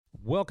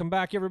Welcome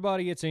back,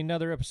 everybody. It's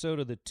another episode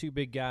of the Two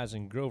Big Guys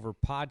in Grover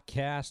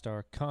podcast,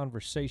 our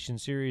conversation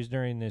series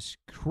during this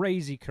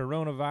crazy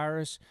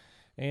coronavirus.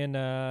 And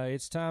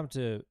it's time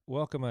to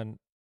welcome an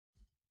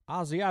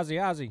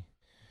Ozzy,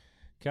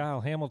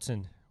 Kyle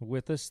Hamilton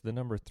with us, the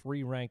number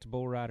 3 ranked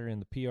bull rider in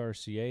the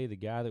PRCA, the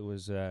guy that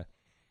was,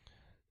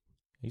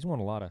 he's won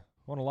a lot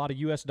of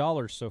U.S.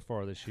 dollars so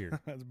far this year.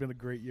 It's been a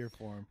great year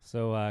for him.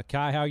 So,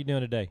 Kai, how are you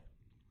doing today?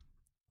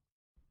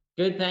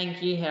 Good,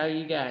 thank you. How are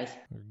you guys?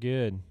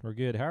 We're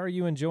good. How are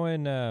you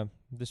enjoying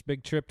this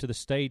big trip to the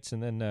States,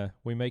 and then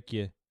we make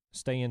you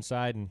stay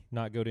inside and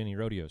not go to any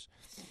rodeos?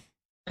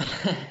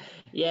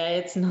 Yeah,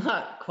 it's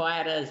not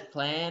quite as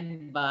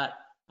planned, but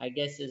I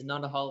guess there's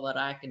not a whole lot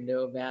I can do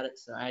about it,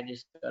 so I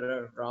just got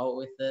to roll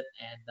with it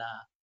and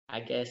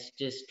I guess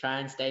just try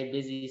and stay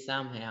busy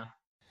somehow.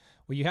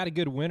 Well, you had a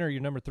good winter.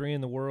 You're number 3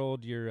 in the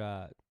world. You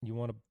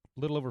won a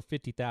little over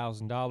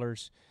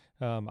 $50,000.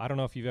 I don't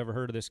know if you've ever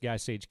heard of this guy,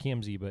 Sage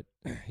Kimsey, but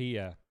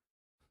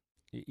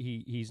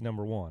he's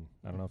number 1.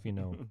 I don't know if you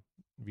know him.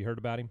 Have you heard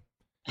about him?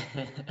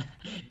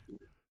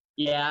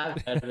 Yeah,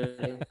 I've heard of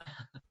him.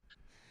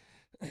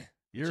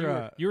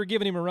 You were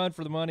giving him a run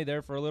for the money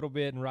there for a little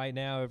bit, and right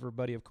now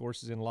everybody, of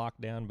course, is in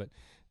lockdown,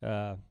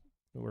 but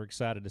we're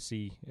excited to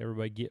see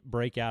everybody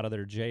break out of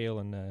their jail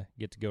and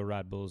get to go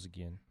ride bulls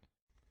again.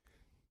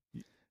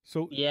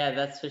 So yeah,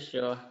 that's for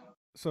sure.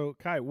 So,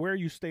 Kai, where are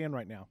you staying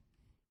right now?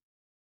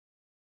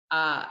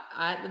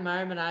 At the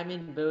moment, I'm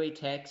in Bowie,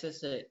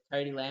 Texas, at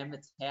Cody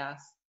Lambert's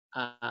house.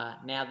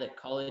 Now that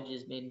college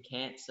has been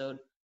cancelled,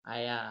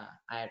 I'm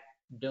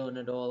doing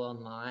it all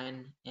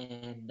online,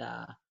 and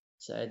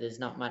so there's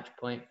not much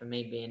point for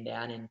me being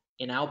down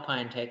in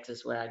Alpine,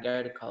 Texas, where I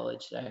go to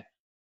college. So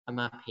I'm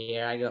up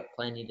here. I got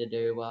plenty to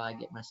do while I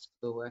get my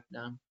schoolwork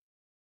done.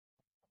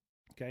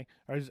 Okay.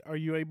 Are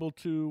you able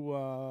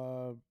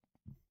to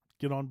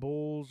get on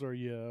bulls, or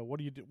what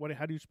do you do?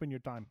 How do you spend your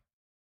time?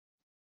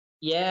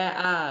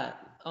 Yeah,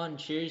 on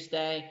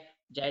Tuesday,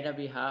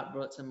 JW Hart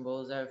brought some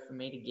bulls over for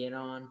me to get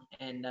on,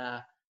 and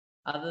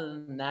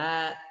other than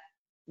that,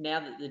 now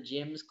that the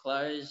gym's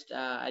closed,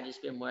 I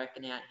just been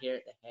working out here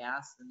at the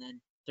house, and then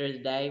through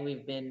the day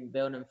we've been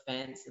building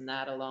fence and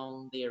that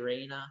along the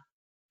arena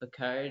for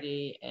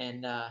Cody,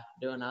 and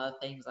doing other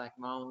things like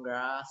mowing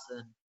grass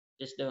and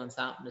just doing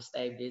something to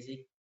stay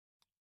busy.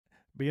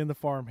 Being the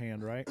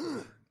farmhand, right?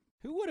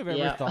 Who would have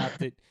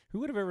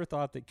ever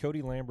thought that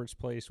Cody Lambert's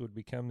place would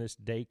become this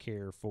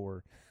daycare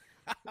for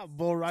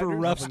bull riders, for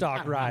rough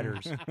stock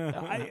riders?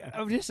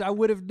 I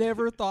would have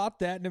never thought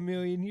that in a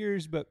million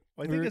years. But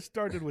I think it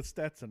started with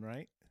Stetson,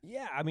 right?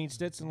 Yeah, I mean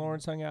Stetson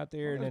Lawrence hung out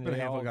there, and then been a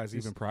handful of guys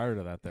even prior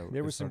to that.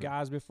 There were some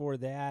guys before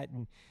that,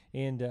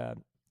 and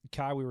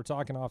Kai, we were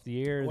talking off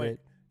the air that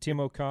Tim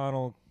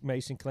O'Connell,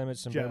 Mason Clements,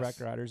 some bareback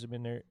riders have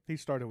been there. He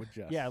started with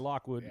Jess. Yeah,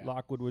 Lockwood. Yeah.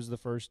 Lockwood was the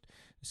first,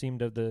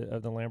 seemed of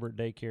the Lambert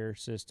daycare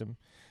system.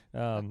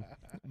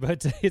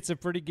 But it's a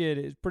pretty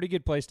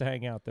good place to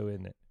hang out, though,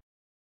 isn't it?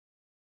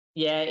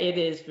 Yeah, it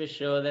is for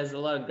sure. There's a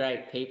lot of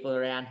great people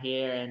around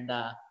here, and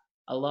a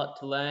lot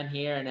to learn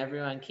here, and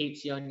everyone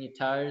keeps you on your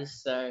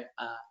toes. So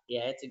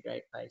yeah, it's a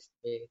great place to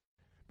be.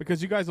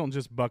 Because you guys don't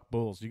just buck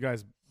bulls. You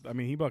guys, I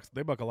mean,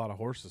 they buck a lot of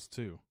horses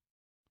too.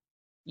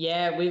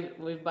 Yeah,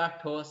 we've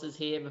bucked horses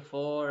here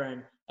before,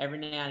 and every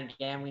now and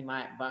again we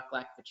might buck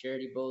like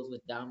futurity bulls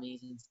with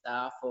dummies and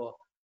stuff, or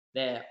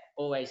they're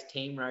always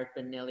team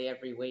roping nearly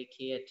every week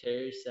here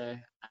too. So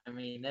I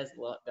mean, there's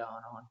a lot going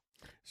on.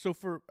 So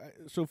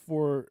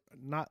for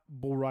not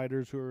bull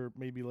riders who are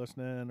maybe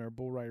listening, or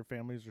bull rider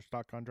families or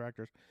stock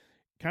contractors,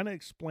 kind of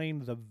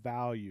explain the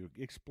value.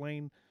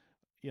 Explain,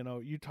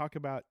 you talk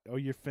about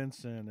you're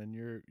fencing and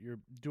you're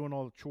doing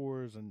all the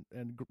chores and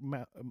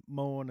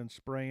mowing and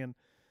spraying.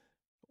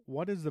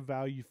 What is the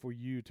value for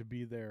you to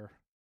be there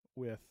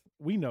with?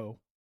 We know,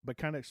 but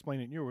kind of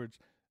explain it in your words.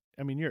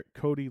 I mean, you're at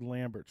Cody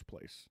Lambert's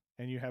place,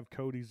 and you have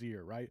Cody's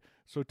ear, right?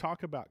 So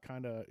talk about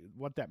kind of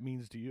what that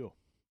means to you.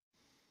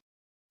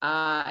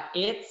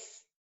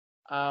 It's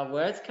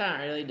words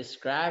can't really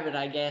describe it.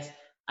 I guess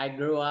I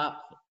grew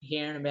up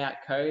hearing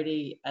about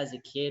Cody as a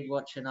kid,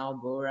 watching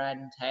old bull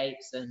riding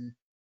tapes and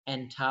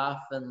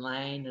Tough and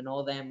Lane and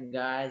all them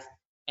guys,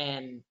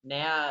 and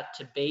now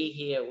to be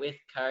here with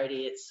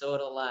Cody, it's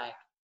sort of like,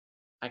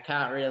 I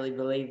can't really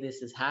believe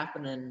this is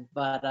happening,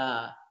 but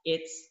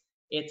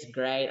it's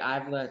great.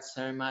 I've learned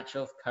so much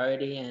off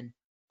Cody, and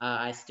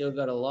I still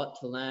got a lot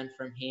to learn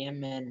from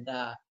him. And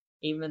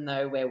even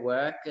though we're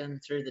working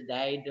through the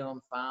day doing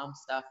farm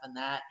stuff and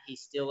that, he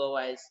still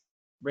always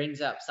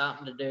brings up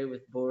something to do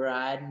with bull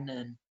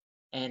riding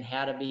and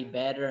how to be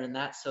better and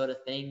that sort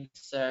of thing.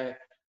 So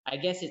I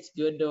guess it's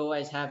good to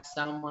always have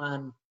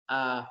someone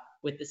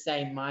with the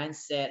same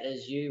mindset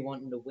as you,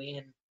 wanting to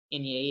win,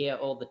 in your ear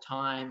all the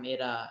time.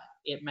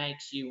 It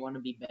makes you want to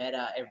be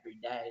better every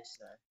day.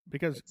 So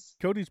because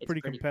Cody's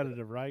pretty competitive,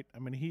 cool. Right? I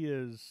mean,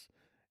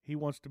 he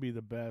wants to be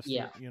the best.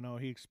 Yeah.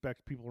 He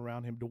expects people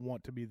around him to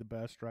want to be the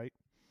best, right?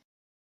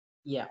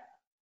 Yeah.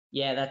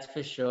 Yeah, that's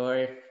for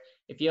sure.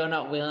 If you're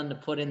not willing to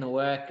put in the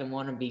work and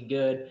want to be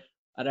good,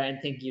 I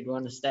don't think you'd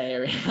want to stay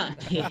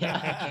around here.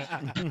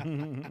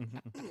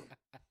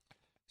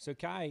 So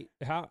Ky,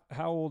 how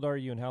old are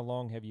you and how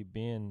long have you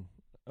been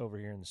over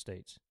here in the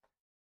States?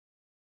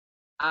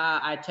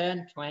 I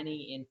turned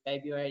 20 in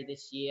February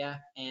this year,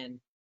 and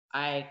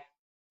I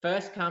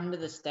first come to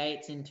the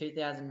States in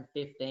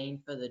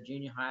 2015 for the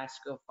junior high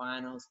school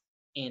finals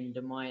in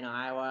Des Moines,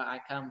 Iowa. I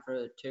come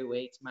for 2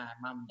 weeks. My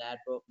mum and dad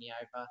brought me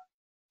over.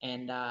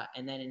 And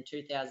then in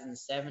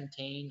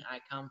 2017, I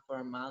come for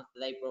a month.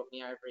 They brought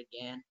me over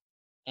again.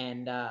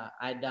 And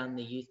I'd done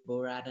the youth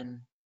bull riding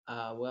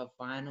world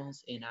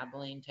finals in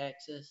Abilene,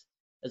 Texas,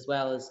 as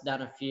well as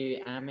done a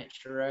few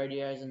amateur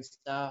rodeos and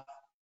stuff.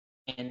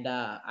 And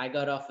I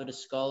got offered a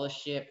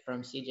scholarship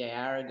from CJ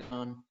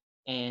Aragon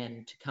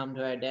and to come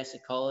to Odessa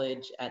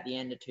College at the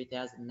end of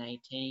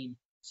 2018.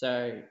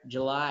 So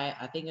July,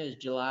 I think it was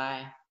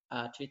July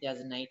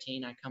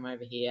 2018, I come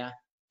over here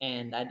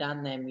and I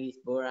done them youth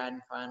bull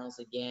riding finals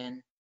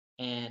again.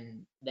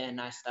 And then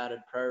I started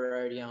pro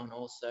rodeoing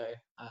also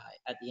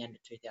at the end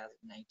of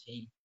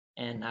 2018.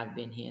 And I've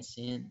been here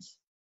since.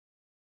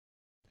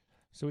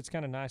 So it's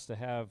kind of nice to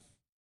have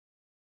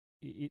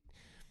it.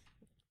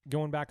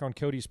 Going back on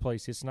Cody's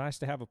place, it's nice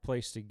to have a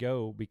place to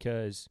go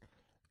because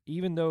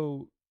even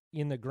though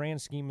in the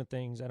grand scheme of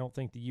things, I don't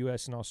think the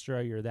U.S. and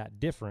Australia are that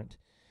different,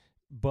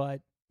 but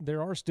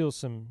there are still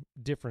some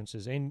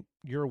differences, and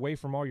you're away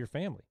from all your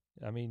family.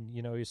 I mean,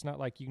 you know, it's not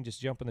like you can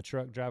just jump in the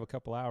truck, drive a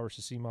couple hours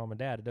to see mom and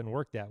dad. It doesn't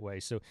work that way.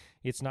 So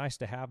it's nice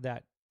to have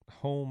that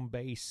home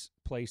base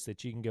place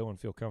that you can go and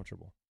feel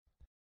comfortable.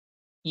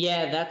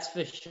 Yeah, that's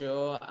for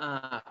sure.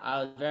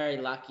 I was very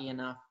lucky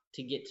enough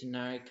to get to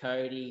know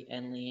Cody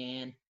and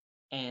Leanne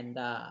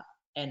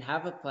and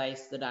have a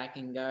place that I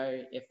can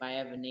go if I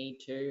ever need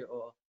to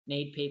or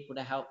need people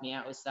to help me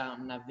out with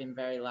something. I've been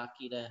very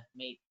lucky to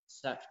meet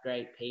such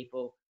great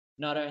people,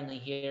 not only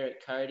here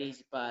at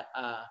Cody's, but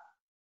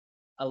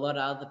a lot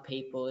of other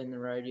people in the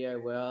rodeo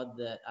world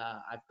that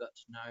I've got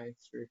to know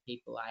through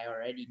people I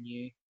already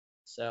knew.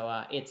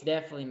 So it's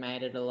definitely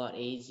made it a lot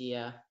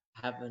easier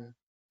having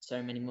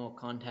so many more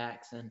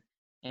contacts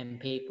and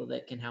people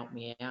that can help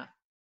me out.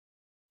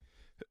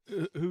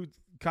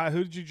 Ky,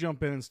 who did you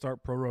jump in and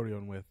start pro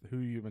rodeoing with? Who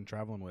you been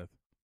traveling with?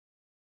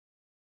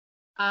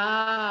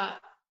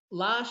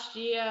 Last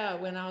year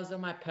when I was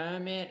on my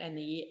permit and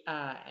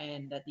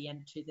at the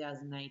end of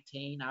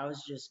 2018, I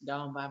was just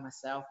going by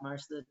myself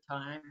most of the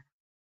time.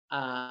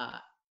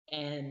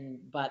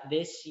 But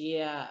this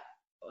year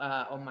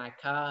on my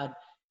card,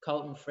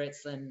 Colton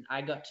Fritzland,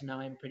 I got to know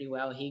him pretty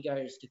well. He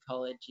goes to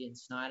college in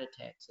Snyder,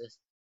 Texas.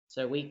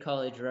 So we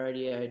college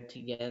rodeoed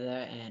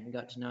together and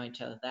got to know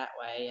each other that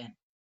way.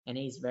 And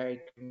he's a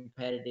very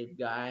competitive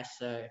guy.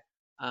 So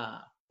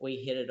we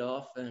hit it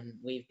off and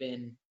we've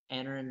been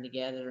entering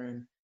together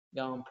and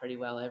going pretty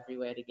well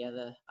everywhere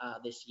together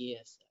this year.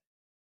 So.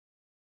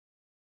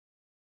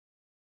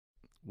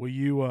 Will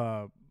you,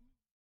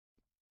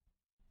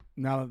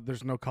 now that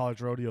there's no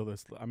college rodeo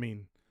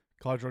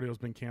college rodeo's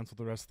been canceled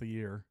the rest of the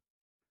year.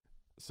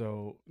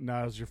 So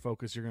now as your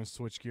focus, you're going to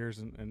switch gears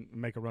and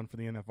make a run for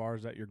the NFR.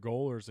 Is that your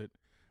goal, or is it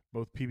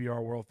both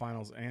PBR World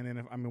Finals and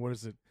NFR? I mean, what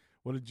is it?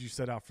 What did you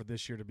set out for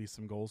this year to be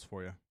some goals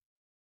for you?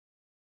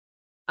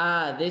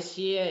 This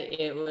year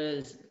it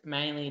was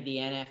mainly the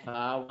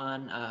NFR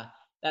one.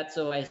 That's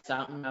always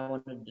something I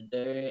wanted to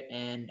do,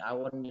 and I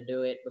wanted to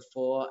do it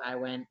before I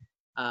went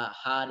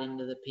hard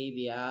into the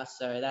PBR.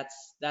 So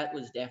that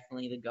was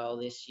definitely the goal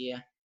this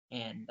year,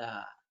 and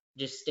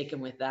just sticking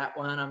with that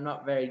one. I'm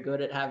not very good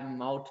at having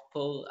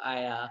multiple.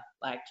 I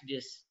like to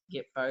just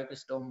get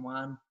focused on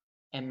one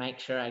and make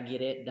sure I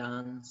get it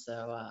done.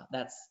 So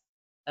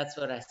that's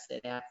what I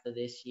set out for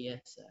this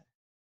year.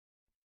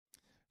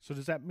 So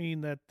does that mean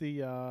that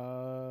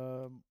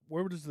the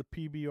where does the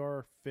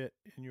PBR fit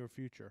in your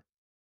future?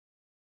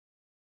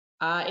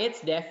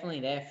 It's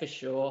definitely there for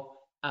sure.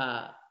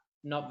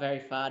 Not very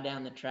far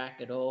down the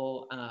track at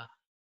all.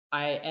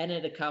 I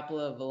entered a couple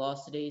of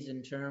velocities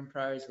and touring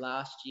pros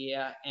last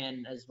year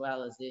and as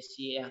well as this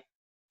year.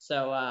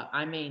 So,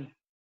 I mean,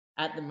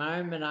 at the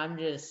moment, I'm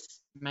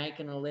just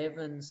making a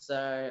living.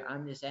 So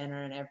I'm just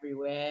entering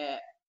everywhere.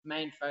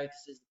 Main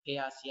focus is the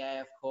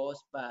PRCA, of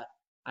course, but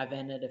I've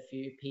entered a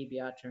few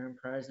PBR touring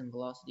pros and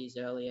velocities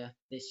earlier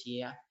this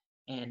year.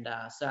 And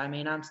so, I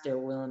mean, I'm still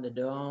willing to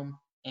do them.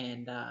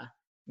 And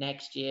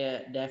next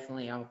year,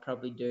 definitely, I'll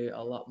probably do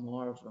a lot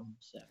more of them.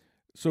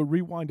 So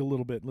rewind a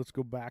little bit. Let's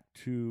go back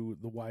to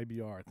the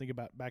YBR. Think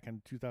about back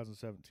in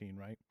 2017,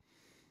 right?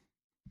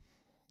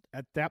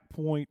 At that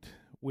point,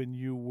 when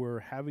you were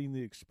having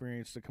the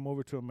experience to come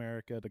over to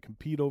America to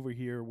compete over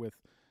here with,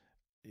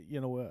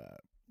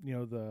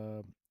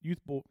 the youth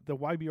bull, the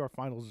YBR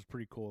finals is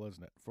pretty cool,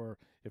 isn't it? For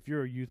if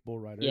you're a youth bull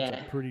rider, Yeah.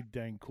 It's a pretty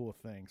dang cool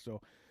thing. So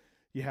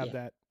you have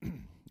that,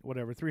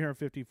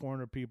 350,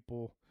 400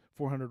 people,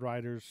 400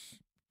 riders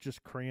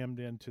just crammed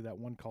into that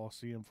one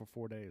Coliseum for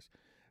 4 days.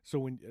 So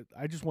when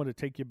I just want to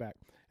take you back,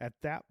 at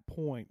that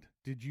point,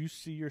 did you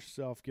see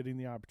yourself getting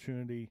the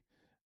opportunity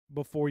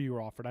before you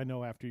were offered? I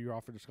know after you were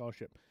offered a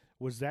scholarship,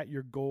 was that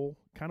your goal?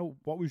 Kind of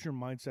what was your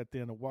mindset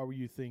then, and what were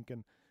you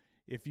thinking?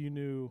 if you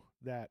knew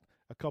that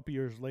a couple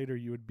years later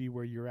you would be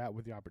where you're at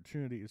with the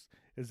opportunities.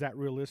 Is that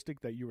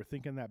realistic that you were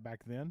thinking that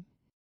back then?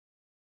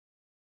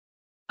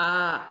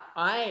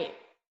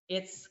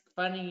 It's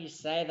funny you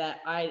say that.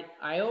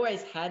 I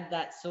always had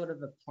that sort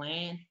of a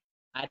plan.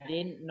 I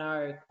didn't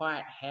know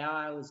quite how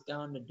I was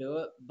going to do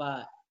it,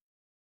 but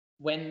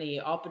when the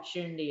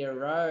opportunity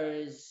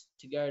arose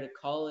to go to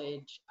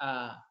college,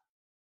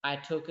 I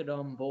took it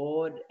on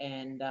board,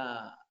 and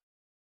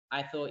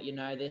I thought,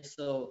 this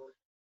will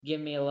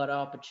give me a lot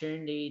of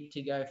opportunity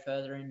to go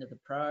further into the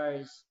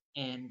pros,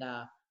 and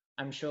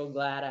I'm sure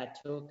glad I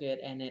took it,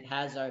 and it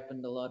has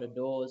opened a lot of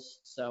doors.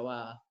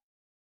 So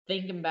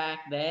thinking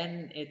back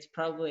then, it's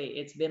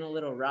been a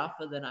little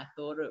rougher than I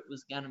thought it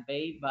was gonna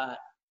be, but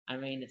I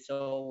mean it's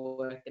all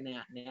working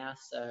out now.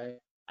 So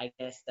I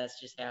guess that's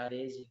just how it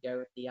is. You go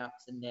with the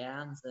ups and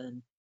downs,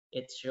 and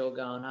it's sure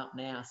going up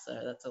now. So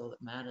that's all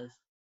that matters.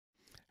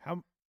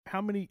 How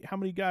how many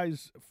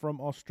guys from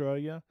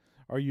Australia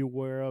are you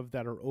aware of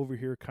that are over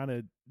here kind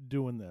of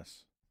doing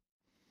this,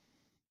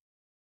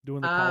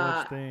 doing the Uh,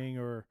 college thing,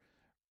 or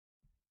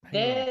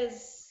hanging on?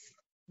 There's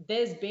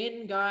there's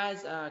been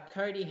guys,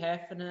 Cody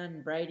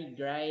Heffernan, Brady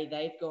Gray.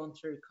 They've gone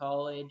through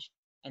college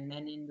and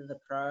then into the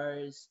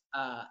pros.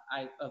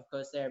 I of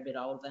course they're a bit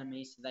older than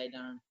me, so they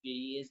done it a few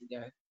years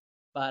ago.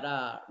 But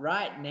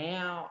right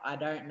now, I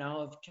don't know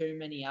of too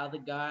many other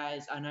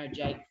guys. I know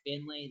Jake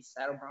Finley, the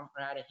saddle bronc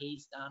rider.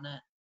 He's done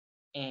it,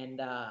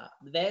 and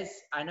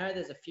I know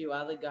there's a few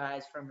other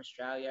guys from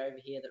Australia over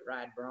here that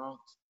ride broncs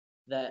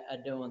that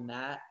are doing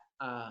that.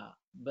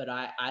 But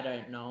I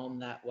don't know them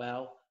that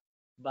well.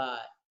 But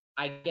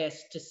I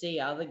guess to see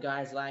other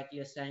guys like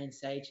you're saying,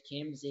 Sage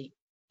Kimsey,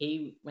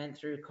 he went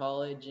through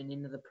college and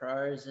into the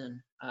pros, and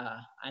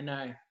I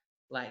know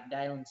like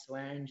Dalen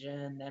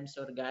Swearingen, them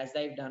sort of guys,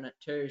 they've done it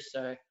too.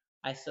 So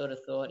I sort of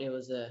thought it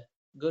was a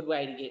good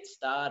way to get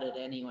started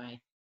anyway,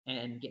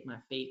 and get my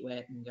feet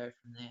wet and go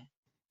from there.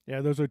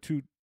 Yeah, those are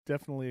two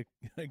definitely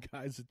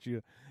guys that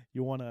you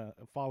want to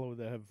follow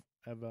that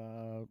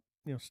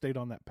have stayed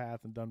on that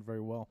path and done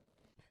very well.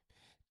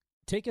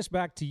 Take us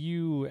back to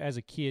you as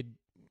a kid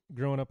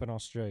growing up in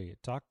Australia.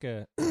 Talk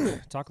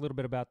talk a little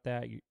bit about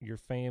that. Your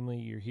family,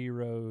 your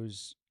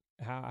heroes.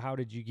 How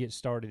did you get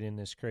started in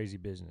this crazy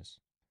business?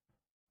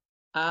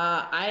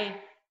 Uh, I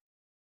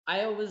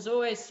I was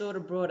always sort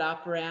of brought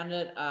up around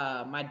it.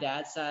 My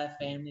dad's side of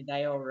the family,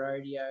 they all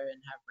rodeo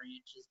and have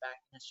ranches back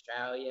in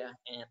Australia,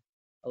 and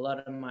a lot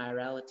of my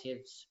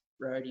relatives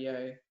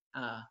rodeo.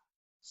 Uh,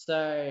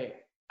 so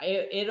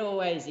it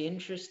always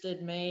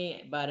interested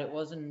me, but it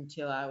wasn't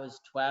until I was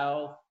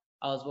 12.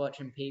 I was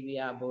watching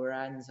PBR bull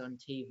ridings on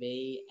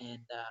TV,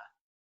 and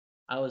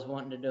I was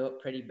wanting to do it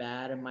pretty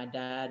bad, and my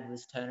dad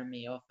was turning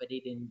me off, but he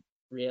didn't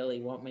really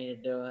want me to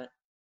do it.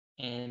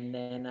 And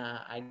then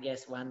I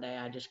guess one day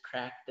I just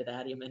cracked it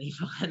at him, and he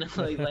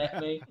finally let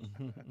me.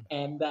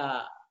 And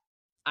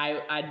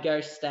I'd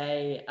go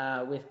stay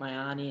with my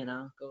auntie and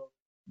uncle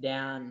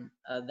down.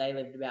 They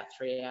lived about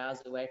 3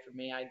 hours away from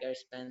me. I'd go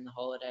spend the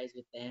holidays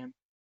with them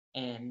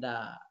and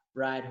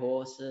ride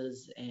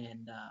horses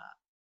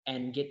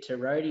and get to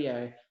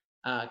rodeo.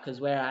 Because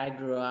where I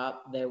grew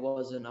up, there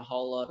wasn't a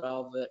whole lot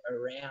of it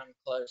around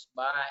close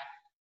by.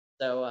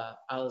 So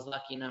I was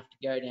lucky enough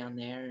to go down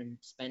there and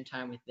spend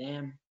time with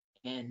them.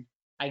 And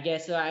I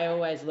guess I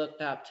always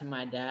looked up to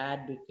my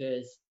dad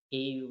because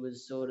he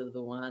was sort of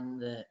the one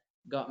that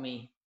got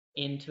me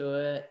into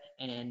it.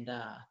 And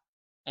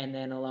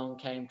then along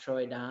came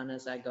Troy Dunn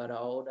as I got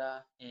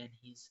older, and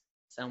he's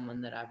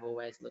someone that I've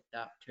always looked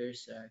up to.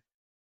 So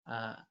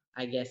uh,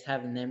 I guess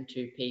having them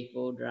two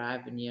people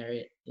driving you,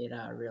 it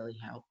really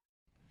helped.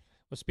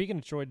 Well, speaking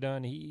of Troy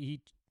Dunn, he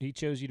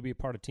chose you to be a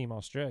part of Team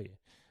Australia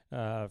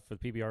for the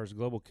PBR's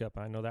Global Cup.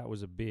 I know that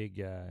was a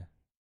big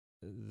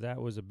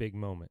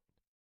moment.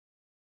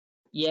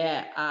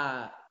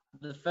 Yeah,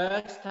 the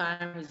first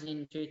time was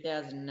in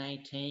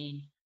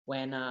 2018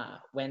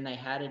 when they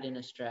had it in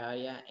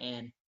Australia,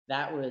 and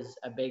that was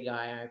a big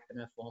eye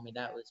opener for me.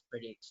 That was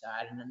pretty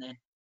exciting. And then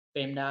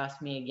Bim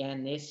asked me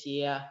again this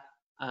year.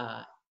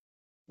 Uh,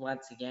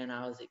 Once again,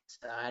 I was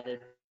excited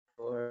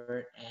for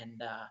it,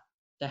 and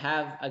to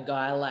have a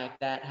guy like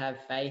that have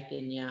faith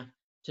in you,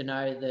 to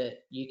know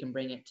that you can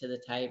bring it to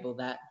the table,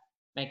 that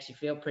makes you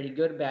feel pretty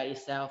good about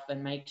yourself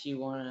and makes you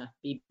want to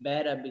be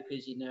better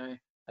because you know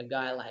a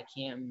guy like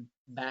him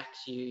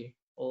backs you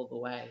all the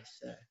way.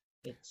 So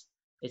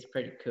it's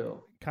pretty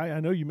cool. Ky, I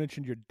know you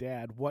mentioned your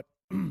dad. What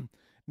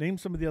name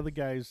some of the other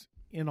guys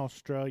in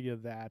Australia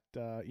that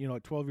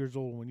at 12 years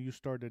old when you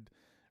started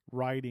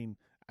riding?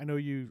 I know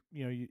you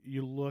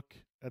look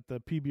at the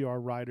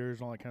PBR riders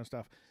and all that kind of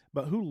stuff,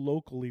 but who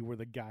locally were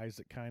the guys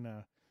that kind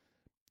of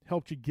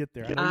helped you get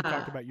there? I know you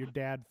talked about your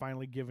dad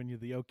finally giving you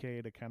the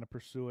okay to kind of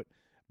pursue it,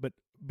 but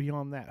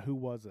beyond that, who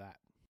was that?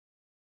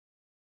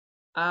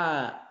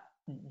 Uh,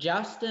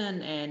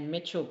 Justin and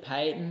Mitchell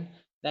Payton,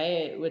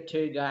 they were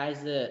two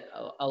guys that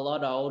a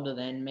lot older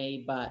than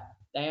me, but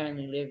they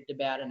only lived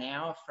about an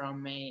hour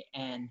from me,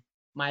 and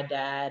my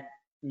dad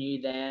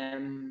knew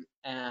them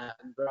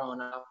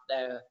growing up.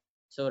 They were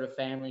sort of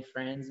family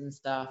friends and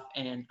stuff,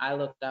 and I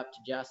looked up to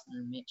Justin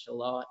and Mitch a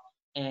lot.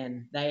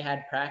 And they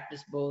had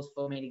practice bulls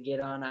for me to get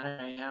on. I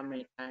don't know how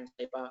many times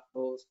they bucked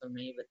bulls for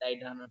me, but they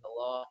done it a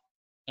lot.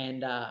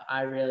 And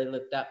I really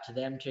looked up to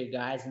them two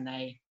guys, and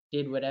they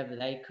did whatever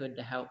they could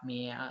to help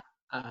me out.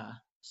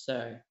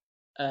 So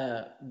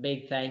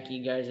big thank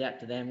you goes out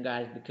to them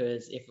guys,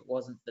 because if it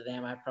wasn't for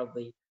them, I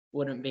probably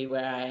wouldn't be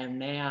where I am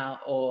now,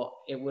 or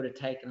it would have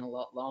taken a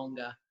lot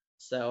longer.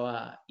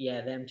 So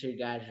yeah, them two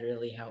guys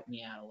really helped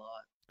me out a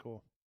lot.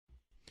 Cool.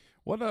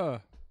 What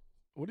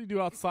do you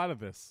do outside of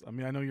this? I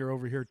mean, I know you're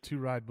over here to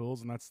ride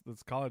bulls, and that's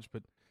college,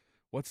 but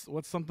what's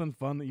something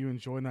fun that you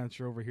enjoy now that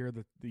you're over here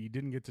that you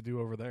didn't get to do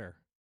over there?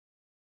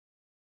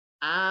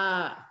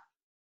 I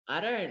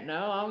don't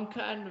know. I'm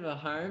kind of a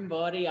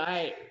homebody.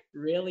 I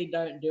really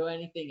don't do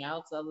anything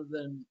else other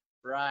than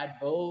ride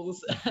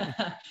bulls.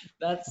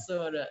 That's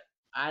sort of,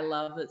 I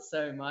love it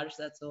so much.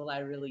 That's all I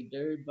really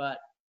do. But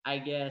I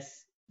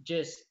guess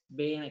just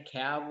being a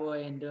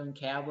cowboy and doing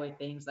cowboy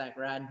things like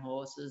riding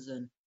horses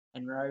and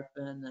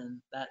roping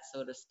and that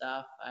sort of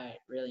stuff, I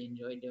really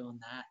enjoy doing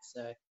that.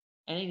 So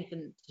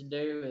anything to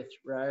do with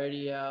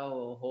rodeo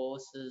or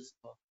horses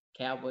or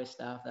cowboy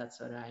stuff,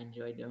 that's what I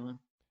enjoy doing.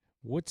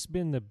 What's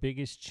been the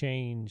biggest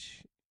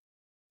change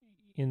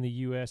in the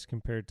U.S.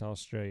 compared to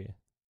Australia?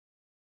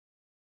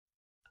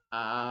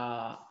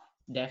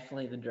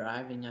 Definitely the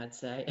driving, I'd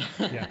say.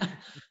 Yeah.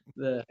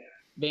 The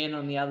being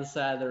on the other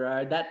side of the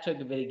road, that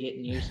took a bit of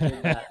getting used to,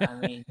 but I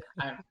mean,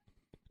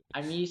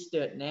 I'm used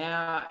to it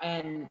now.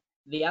 And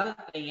the other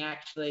thing,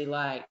 actually,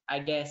 like I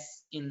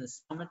guess in the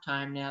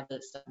summertime now that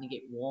it's starting to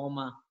get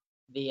warmer,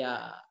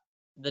 the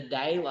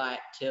daylight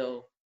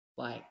till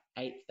like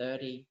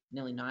 8:30,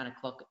 nearly 9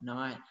 o'clock at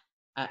night.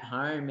 At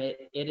home,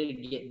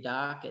 it'd get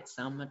dark at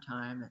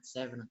summertime at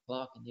 7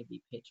 o'clock, and it'd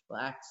be pitch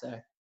black. So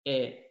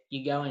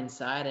you go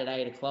inside at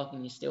 8 o'clock,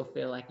 and you still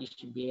feel like you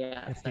should be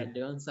outside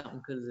doing something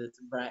because it's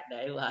bright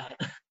daylight.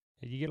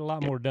 You get a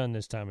lot more done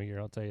this time of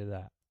year, I'll tell you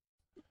that.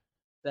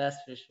 That's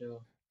for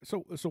sure.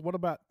 So what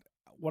about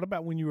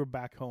when you were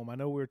back home? I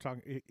know we were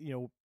talking.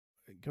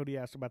 Cody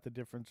asked about the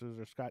differences,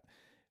 or Scott.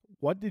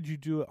 What did you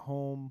do at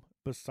home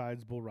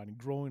besides bull riding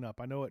growing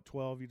up? I know at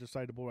 12 you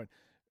decided to bull ride.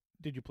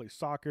 Did you play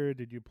soccer?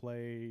 Did you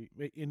play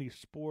any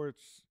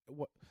sports?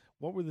 What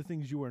were the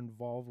things you were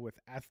involved with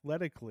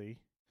athletically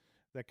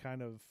that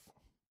kind of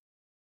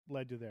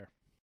led you there?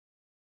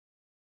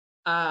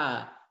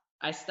 I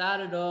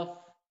started off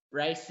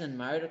racing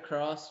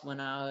motocross when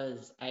I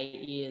was 8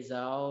 years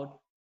old.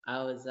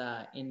 I was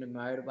into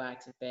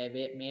motorbikes a fair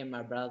bit. Me and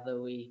my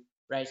brother, we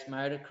raced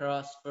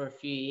motocross for a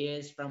few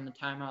years. From the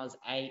time I was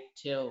 8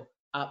 till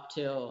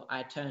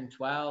I turned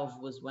 12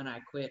 was when I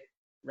quit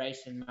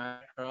racing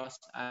motocross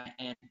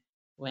and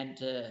went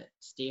to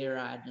steer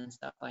riding and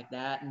stuff like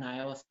that. And I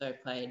also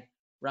played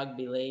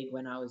rugby league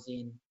when I was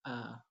in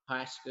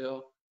high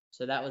school.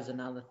 So that was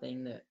another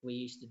thing that we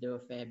used to do a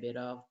fair bit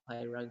of,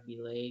 play rugby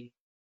league.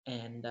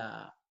 And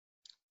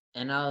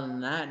other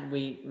than that,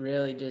 we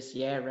really just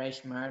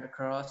raced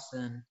motocross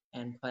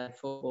and played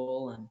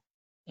football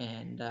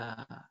and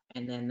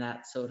then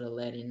that sort of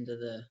led into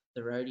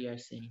the rodeo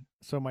scene.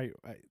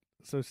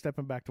 So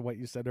stepping back to what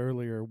you said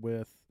earlier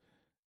with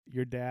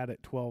your dad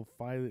at 12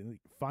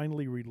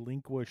 finally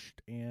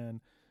relinquished and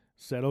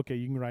said, okay,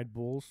 you can ride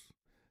bulls.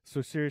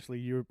 So seriously,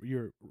 you're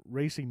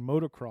racing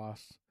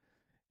motocross,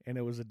 and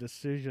it was a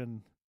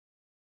decision,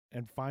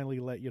 and finally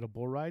let you to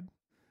bull ride.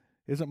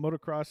 Isn't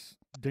motocross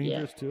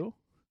dangerous too?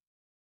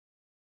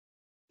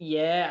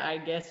 Yeah, I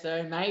guess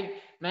so.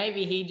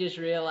 Maybe he just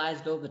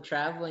realized all the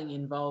traveling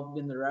involved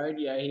in the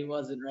rodeo. He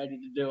wasn't ready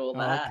to do all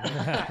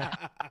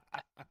that.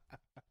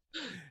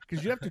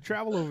 Because you have to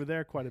travel over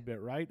there quite a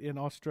bit, right? In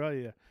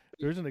Australia,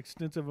 there's an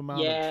extensive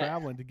amount of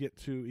traveling to get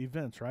to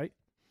events, right?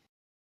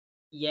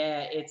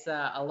 Yeah, it's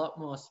a lot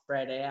more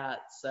spread out.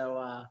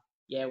 So,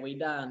 we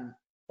done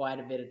quite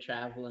a bit of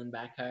traveling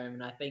back home,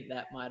 and I think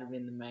that might have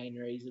been the main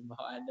reason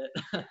behind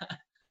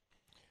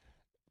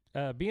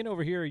it. Being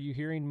over here, are you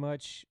hearing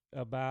much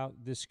about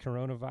this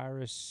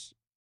coronavirus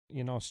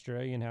in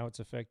Australia and how it's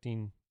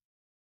affecting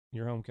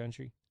your home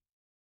country?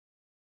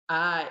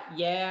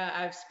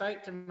 I've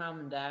spoke to Mum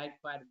and Dad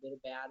quite a bit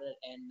about it,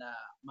 and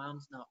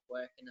Mum's not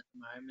working at the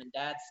moment.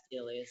 Dad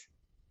still is,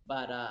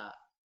 but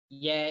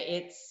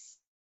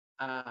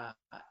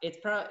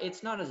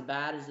it's not as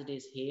bad as it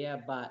is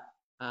here, but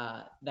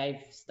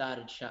they've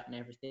started shutting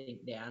everything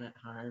down at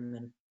home,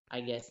 and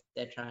I guess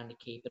they're trying to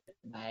keep it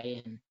at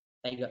bay, and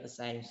they got the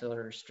same sort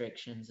of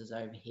restrictions as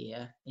over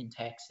here in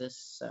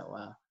Texas.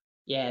 So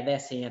they're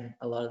seeing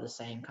a lot of the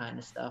same kind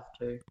of stuff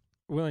too.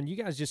 Well, and you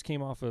guys just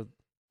came off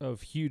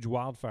of huge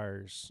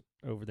wildfires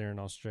over there in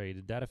Australia.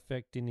 Did that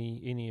affect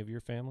any of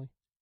your family?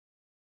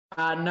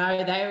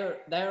 No,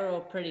 they were all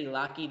pretty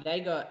lucky.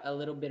 They got a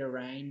little bit of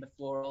rain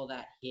before all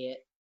that hit,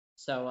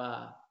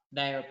 so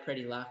they were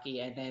pretty lucky.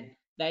 And then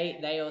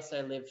they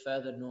also live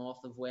further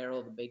north of where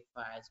all the big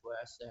fires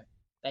were, so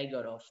they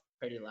got off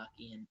pretty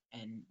lucky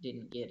and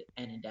didn't get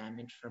any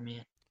damage from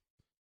it.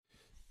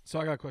 So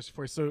I got a question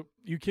for you. So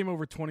you came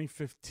over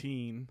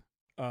 2015.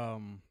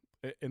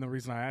 and the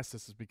reason I asked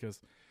this is because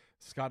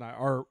Scott and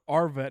I,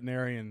 our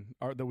veterinarian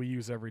that we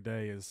use every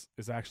day is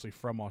actually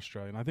from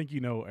Australia, and I think you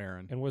know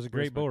Aaron. And was a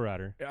great bull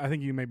rider. I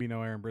think you maybe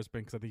know Aaron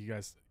Brisbane because I think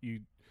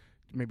you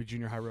maybe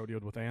junior high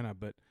rodeoed with Anna.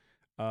 But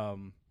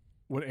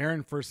when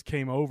Aaron first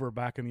came over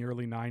back in the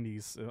early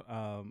 '90s,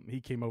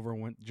 he came over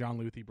and John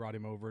Luthi brought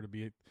him over to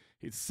be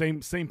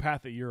same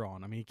path that you're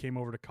on. I mean, he came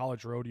over to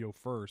college rodeo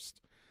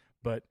first,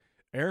 but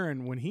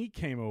Aaron, when he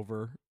came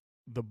over,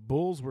 the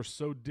bulls were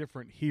so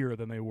different here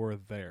than they were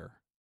there.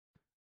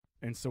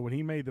 And so when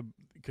he made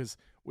because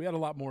we had a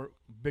lot more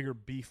bigger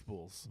beef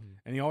bulls,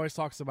 and he always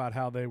talks about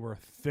how they were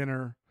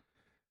thinner,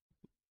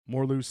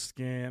 more loose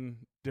skin,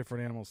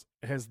 different animals.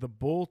 Has the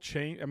bull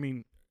changed? I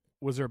mean,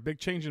 was there a big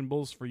change in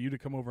bulls for you to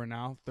come over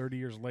now, 30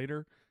 years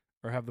later,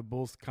 or have the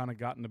bulls kind of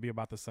gotten to be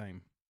about the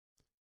same?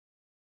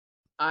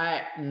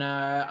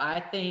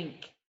 I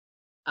think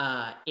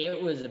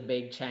it was a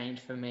big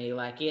change for me.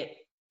 Like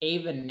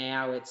even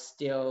now, it's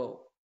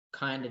still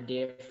kind of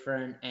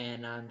different,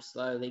 and I'm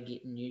slowly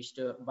getting used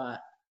to it. But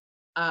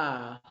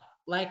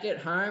like at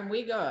home,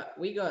 we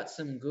got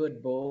some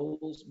good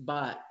bulls,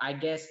 but I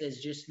guess there's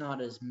just not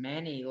as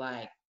many.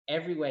 Like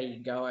everywhere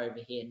you go over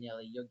here,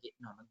 nearly you're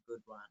getting on a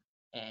good one.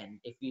 And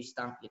if you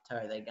stump your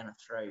toe, they're gonna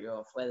throw you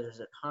off. Whether it's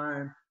at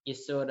home,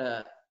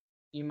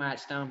 you might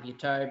stump your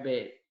toe,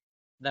 but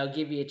they'll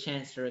give you a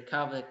chance to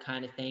recover,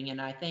 kind of thing. And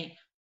I think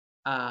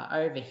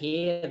over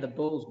here, the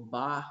bulls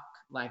bark.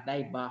 Like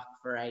they buck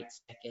for 8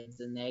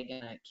 seconds and they're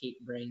gonna keep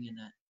bringing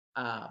it.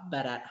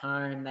 But at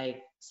home,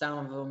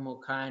 some of them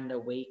will kind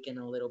of weaken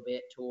a little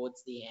bit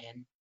towards the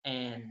end,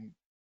 and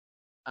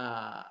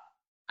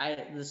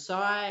the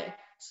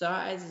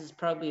size is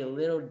probably a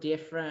little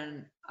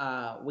different.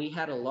 We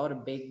had a lot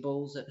of big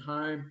bulls at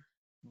home,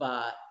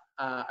 but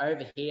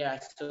over here I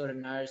sort of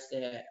noticed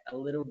they're a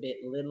little bit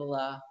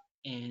littler,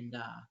 and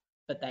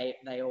but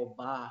they all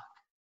bark.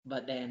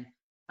 But then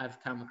I've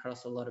come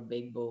across a lot of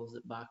big bulls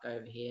that buck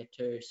over here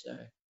too. So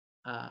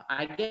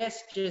I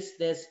guess just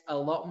there's a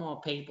lot more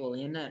people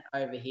in it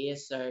over here.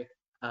 So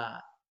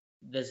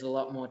there's a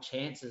lot more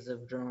chances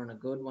of drawing a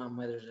good one,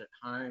 whether it's at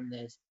home.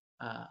 There's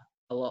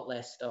a lot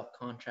less stock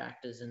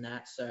contractors and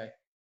that. So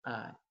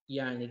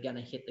you're only going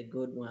to hit the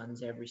good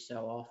ones every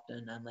so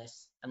often,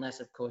 unless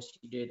of course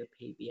you do the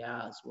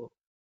PBRs. Well,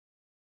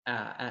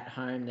 at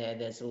home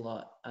there's a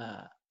lot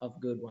of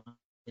good ones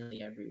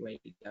nearly every week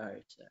you go.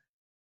 So.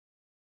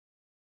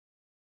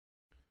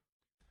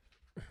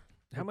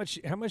 How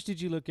much did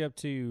you look up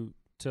to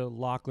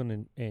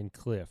Lachlan and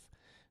Cliff?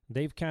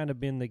 They've kind of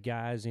been the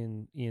guys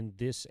in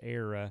this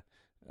era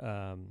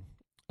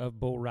of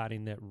bull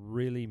riding that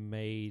really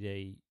made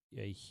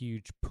a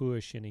huge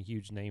push and a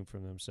huge name for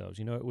themselves.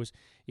 You know,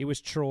 it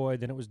was Troy,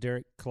 then it was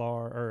Derek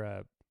Clark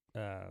or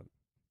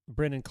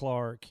Brendan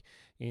Clark,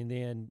 and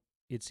then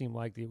it seemed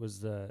like it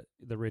was the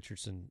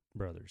Richardson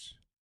brothers.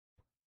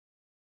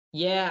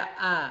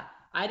 Yeah,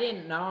 I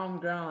didn't know them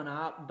growing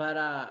up, but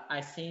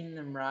I seen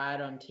them ride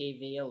on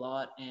TV a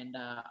lot, and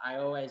I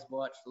always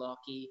watched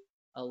Lockie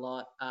a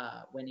lot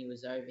when he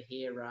was over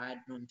here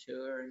riding on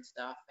tour and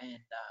stuff, and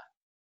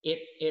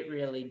it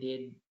really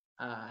did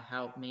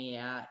help me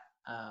out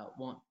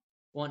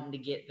wanting to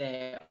get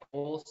there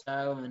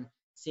also, and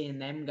seeing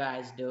them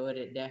guys do it,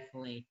 it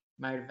definitely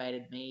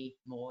motivated me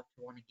more to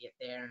want to get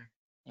there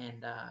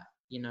and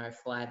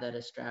fly that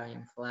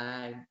Australian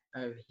flag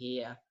over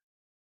here.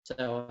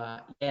 So,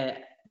 yeah,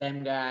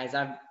 them guys,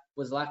 I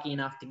was lucky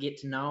enough to get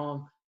to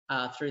know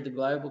them through the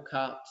Global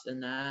Cups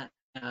and that.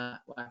 I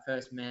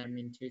first met them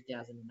in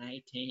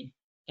 2018.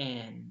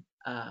 And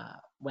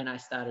when I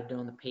started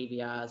doing the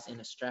PBRs in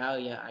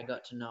Australia, I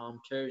got to know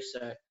them too.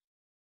 So,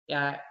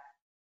 yeah,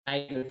 I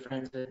made good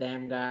friends with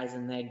them guys,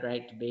 and they're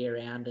great to be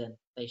around, and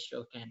they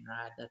sure can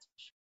ride, that's for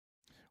sure.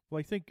 Well,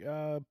 I think,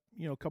 a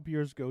couple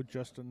years ago,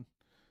 Justin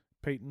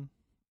Payton,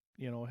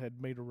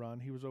 had made a run.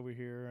 He was over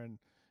here and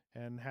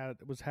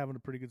was having a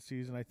pretty good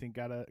season. I think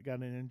got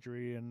an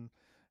injury, and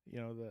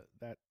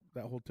that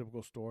whole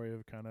typical story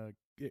of kind of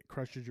it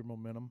crushes your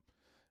momentum.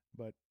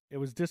 But it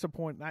was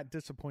not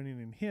disappointing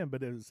in him,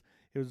 but it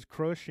was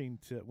crushing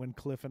to when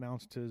Cliff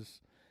announced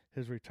his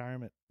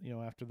retirement.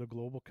 After the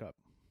Global Cup.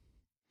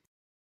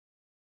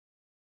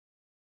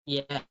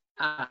 Yeah,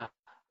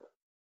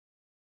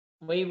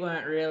 we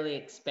weren't really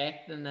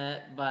expecting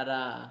it, but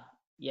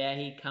yeah,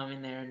 he come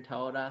in there and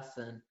told us,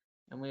 and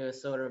we were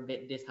sort of a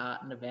bit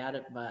disheartened about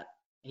it, but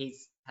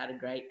he's had a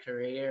great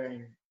career,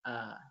 and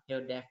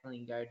he'll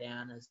definitely go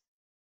down as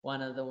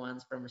one of the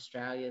ones from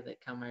Australia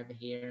that come over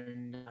here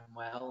and done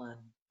well,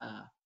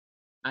 and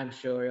I'm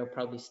sure he'll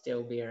probably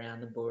still be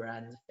around the bull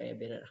riding a fair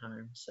bit at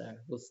home, so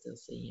we'll still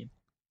see him.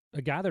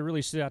 A guy that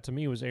really stood out to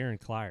me was Aaron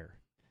Klyer.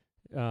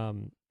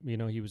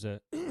 He was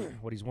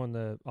he's won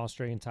the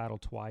Australian title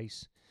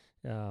twice.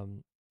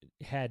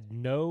 Had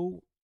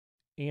no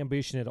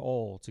ambition at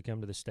all to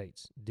come to the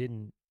States.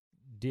 Didn't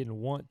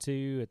want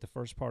to at the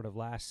first part of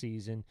last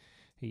season.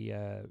 He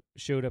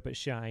showed up at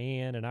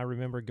Cheyenne, and I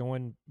remember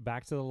going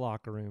back to the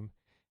locker room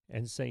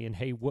and saying,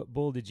 "Hey, what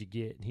bull did you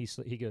get?" And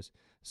he goes,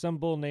 "Some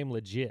bull named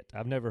Legit.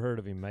 I've never heard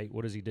of him, mate.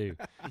 What does he do?"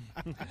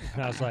 And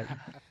I was like,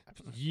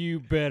 "You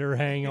better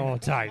hang on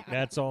tight.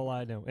 That's all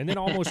I know." And then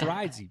almost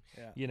rides him,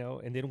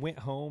 and then went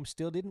home.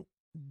 Still didn't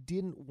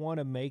want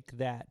to make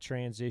that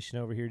transition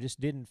over here. Just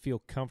didn't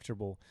feel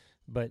comfortable.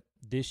 But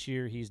this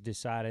year he's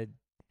decided,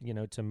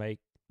 to make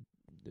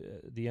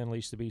the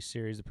Unleash the Beast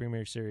series, the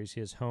Premier Series,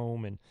 his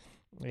home,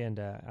 and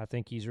I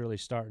think he's really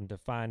starting to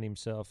find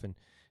himself and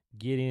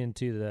get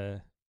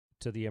into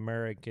the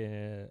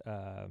American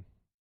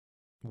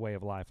way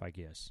of life, I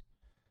guess.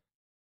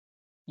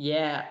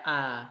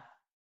 Yeah,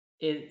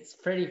 it's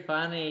pretty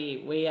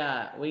funny.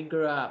 We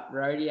grew up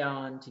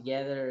rodeoing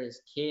together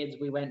as kids.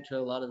 We went to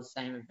a lot of the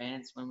same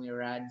events when we were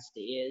riding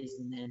steers,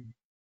 and then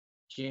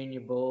junior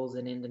bulls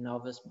and into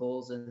novice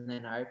bulls and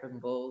then open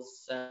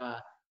bulls. So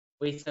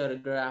we sort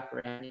of grew up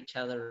around each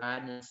other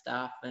riding and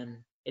stuff, and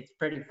it's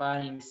pretty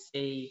funny to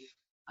see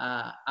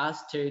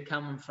us two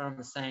coming from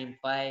the same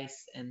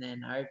place and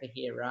then over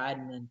here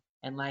riding.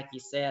 And like you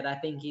said, I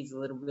think he's a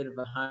little bit of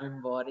a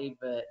homebody,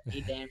 but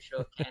he damn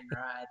sure can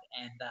ride.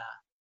 And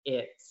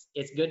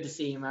it's good to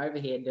see him over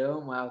here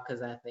doing well,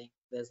 because I think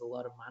there's a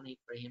lot of money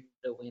for him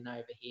to win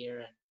over here,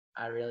 and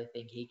I really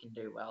think he can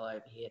do well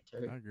over here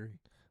too. I agree.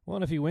 Well,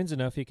 and if he wins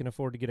enough, he can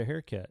afford to get a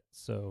haircut.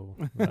 So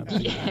that'll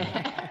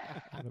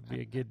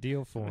be a good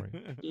deal for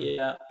him.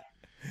 Yeah.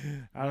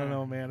 I don't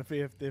know, man.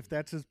 If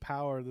that's his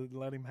power, then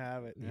let him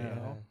have it.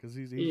 Because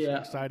he's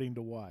exciting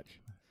to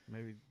watch.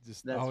 Maybe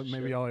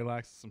maybe all he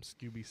lacks is some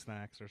Scooby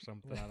snacks or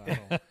something.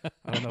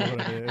 I don't know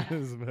what it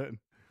is, but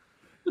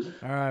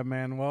all right,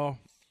 man. Well,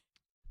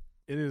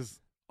 it is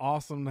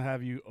awesome to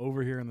have you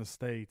over here in the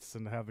States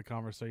and to have the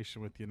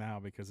conversation with you now,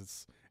 because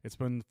it's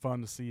been fun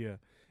to see you.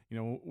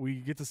 We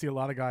get to see a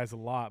lot of guys a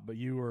lot, but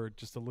you were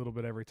just a little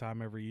bit every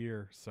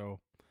year. So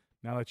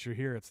now that you're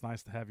here, it's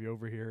nice to have you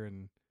over here.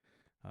 And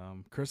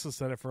Cris has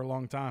said it for a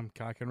long time.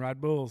 Ky can ride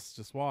bulls.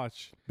 Just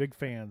watch. Big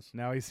fans.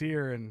 Now he's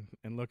here, and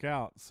look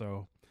out.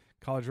 So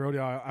college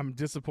rodeo, I'm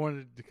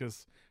disappointed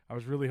because I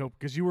was really hoping,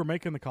 because you were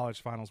making the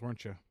college finals,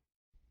 weren't you?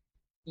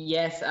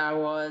 Yes, I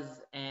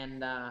was,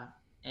 and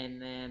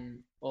then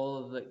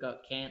all of it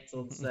got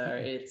canceled. So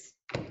it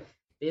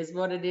is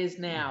what it is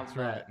now. That's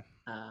right.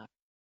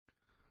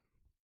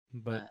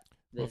 But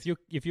if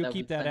you'll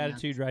keep that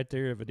attitude right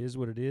there, if it is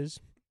what it is,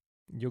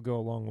 you'll go a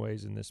long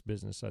ways in this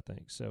business, I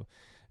think. So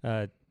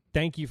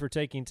thank you for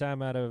taking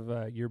time out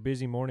of your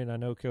busy morning. I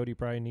know Cody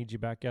probably needs you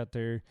back out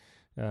there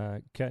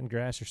cutting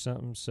grass or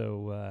something.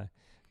 So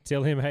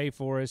tell him hey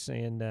for us,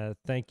 and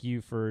thank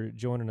you for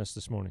joining us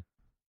this morning.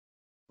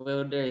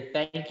 Will do.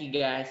 Thank you,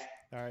 guys.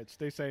 All right,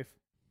 stay safe.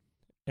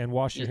 And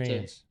wash your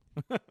hands.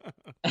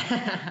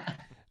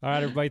 All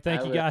right, everybody.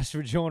 Thank you guys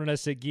for joining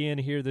us again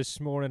here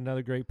this morning.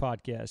 Another great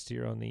podcast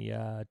here on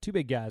the Two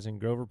Big Guys in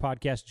Grover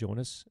podcast. Join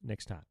us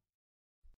next time.